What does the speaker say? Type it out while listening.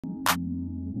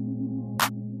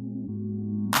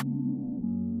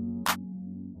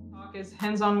Is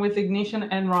hands-on with Ignition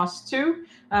and ROS2,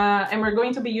 and we're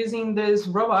going to be using this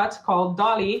robot called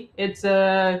Dolly. It's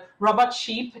a robot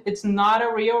sheep. It's not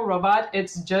a real robot.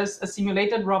 It's just a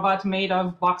simulated robot made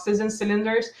of boxes and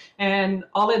cylinders, and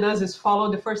all it does is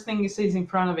follow the first thing it sees in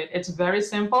front of it. It's very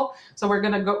simple, so we're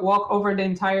going to walk over the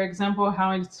entire example,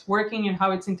 how it's working and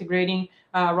how it's integrating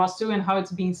ROS2 and how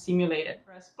it's being simulated.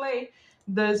 Press play.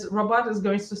 This robot is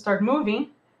going to start moving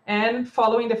and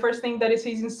following the first thing that it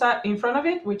sees in front of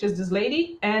it, which is this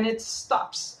lady, and it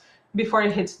stops before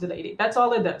it hits the lady. That's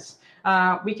all it does.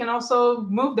 We can also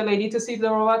move the lady to see if the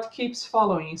robot keeps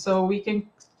following. So we can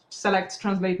select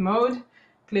translate mode,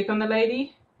 click on the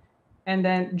lady, and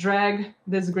then drag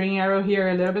this green arrow here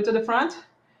a little bit to the front,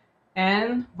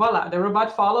 and voila, the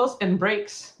robot follows and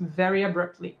brakes very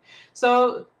abruptly.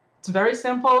 So it's very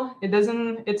simple.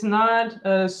 It's not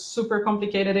a super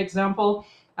complicated example.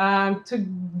 To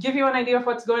give you an idea of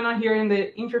what's going on here in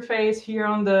the interface, here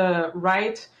on the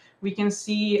right, we can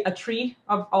see a tree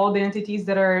of all the entities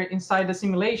that are inside the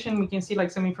simulation. We can see like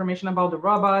some information about the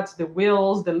robots, the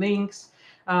wheels, the links.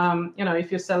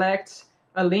 If you select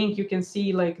a link, you can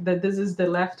see like that this is the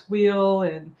left wheel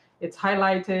and it's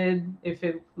highlighted. If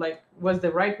it like was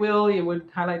the right wheel, it would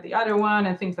highlight the other one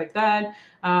and things like that.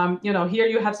 Here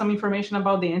you have some information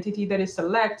about the entity that is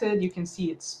selected. You can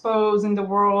see its pose in the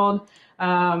world.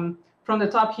 From the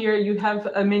top here, you have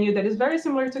a menu that is very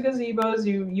similar to gazebos.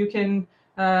 You can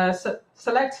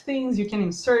select things, you can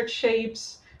insert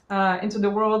shapes into the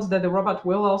worlds that the robot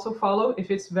will also follow if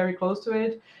it's very close to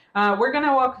it. We're going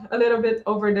to walk a little bit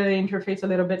over the interface a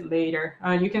little bit later.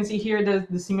 You can see here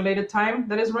the simulated time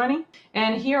that is running.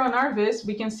 And here on RVis,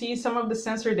 we can see some of the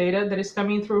sensor data that is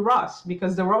coming through ROS,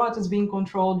 because the robot is being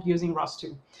controlled using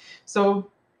ROS2. So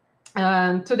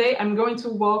today I'm going to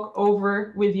walk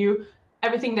over with you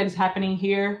everything that is happening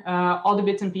here, all the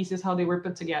bits and pieces, how they were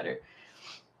put together.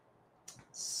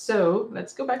 So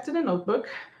let's go back to the notebook.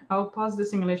 I'll pause the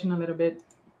simulation a little bit,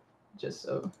 just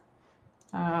so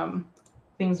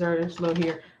things are slow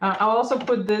here. I'll also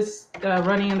put this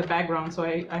running in the background, so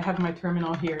I have my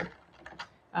terminal here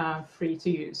free to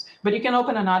use. But you can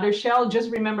open another shell.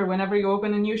 Just remember, whenever you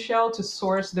open a new shell, to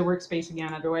source the workspace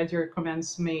again, otherwise your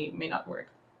commands may not work.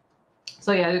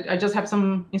 So yeah, I just have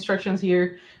some instructions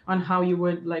here on how you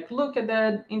would like look at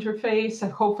that interface.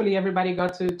 Hopefully everybody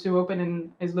got to open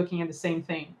and is looking at the same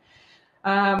thing.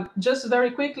 Just very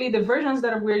quickly, the versions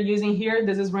that we're using here,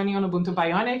 this is running on Ubuntu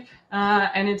Bionic,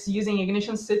 and it's using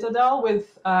Ignition Citadel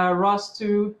with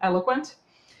ROS2 Eloquent.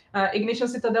 Ignition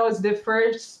Citadel is the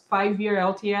first 5-year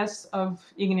LTS of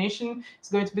Ignition.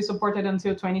 It's going to be supported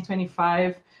until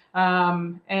 2025.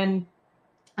 And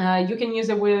you can use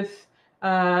it with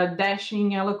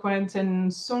Dashing, Eloquent,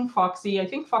 and soon Foxy. I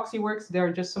think Foxy works. There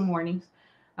are just some warnings.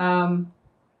 But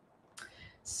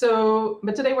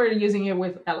today we're using it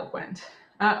with Eloquent.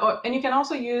 And you can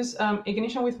also use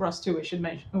Ignition with ROS2, I should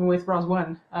mention, with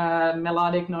ROS1,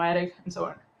 Melodic, Noetic, and so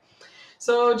on.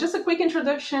 So just a quick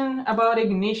introduction about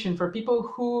Ignition for people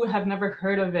who have never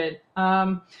heard of it.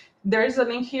 There is a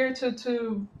link here so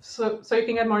you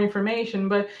can get more information,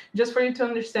 but just for you to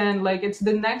understand, like, it's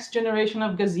the next generation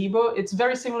of gazebo. It's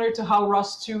very similar to how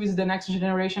ROS2 is the next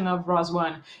generation of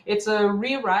ROS1. It's a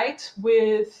rewrite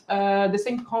with the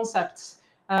same concepts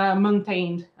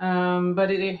maintained, but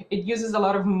it uses a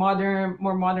lot of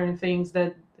more modern things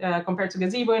that compared to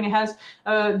gazebo, and it has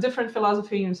a different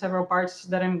philosophy in several parts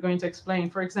that I'm going to explain.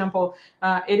 For example,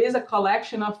 it is a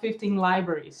collection of 15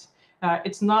 libraries.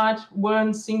 It's not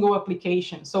one single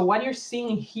application. So what you're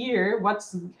seeing here,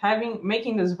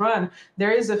 making this run,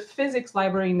 there is a physics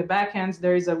library in the backend.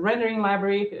 There is a rendering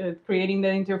library creating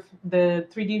the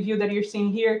 3D view that you're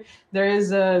seeing here. There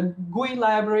is a GUI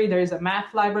library. There is a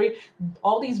math library.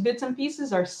 All these bits and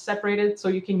pieces are separated so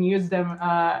you can use them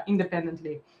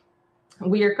independently.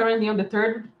 We are currently on the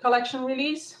 3rd collection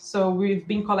release. So we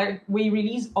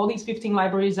release all these 15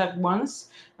 libraries at once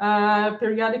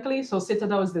periodically. So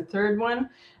Citadel is the 3rd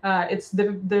one. It's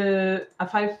a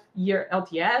 5-year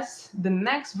LTS. The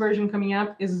next version coming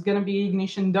up is going to be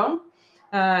Ignition Dome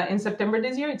in September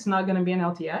this year. It's not going to be an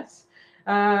LTS.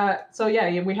 So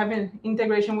yeah, we have an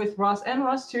integration with ROS and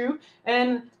ROS2.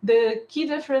 And the key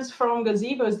difference from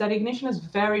Gazebo is that Ignition is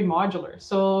very modular.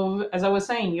 So as I was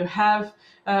saying, you have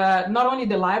not only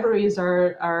the libraries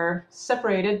are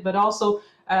separated, but also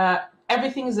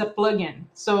everything is a plugin.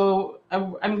 So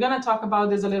I'm going to talk about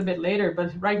this a little bit later, but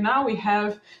right now we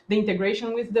have the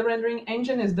integration with the rendering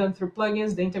engine is done through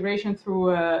plugins. The integration through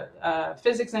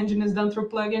physics engine is done through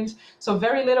plugins. So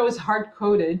very little is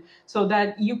hard-coded so that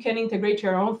you can integrate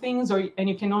your own things, and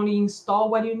you can only install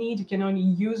what you need. You can only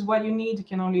use what you need. You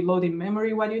can only load in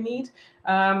memory what you need.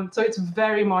 So it's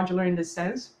very modular in this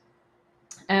sense.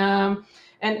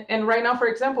 And right now, for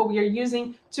example, we are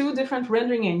using two different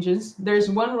rendering engines. There's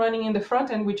one running in the front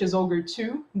end, which is Ogre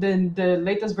 2, the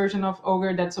latest version of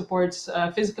Ogre that supports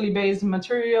physically based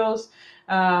materials,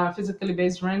 physically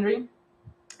based rendering.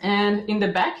 And in the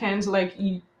back end, like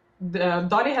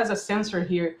DALL-E has a sensor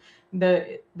here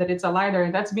that it's a LiDAR,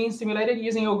 and that's being simulated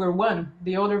using Ogre 1,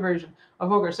 the older version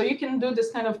of Ogre. So you can do this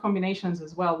kind of combinations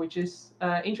as well, which is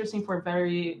interesting for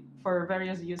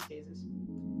various use cases.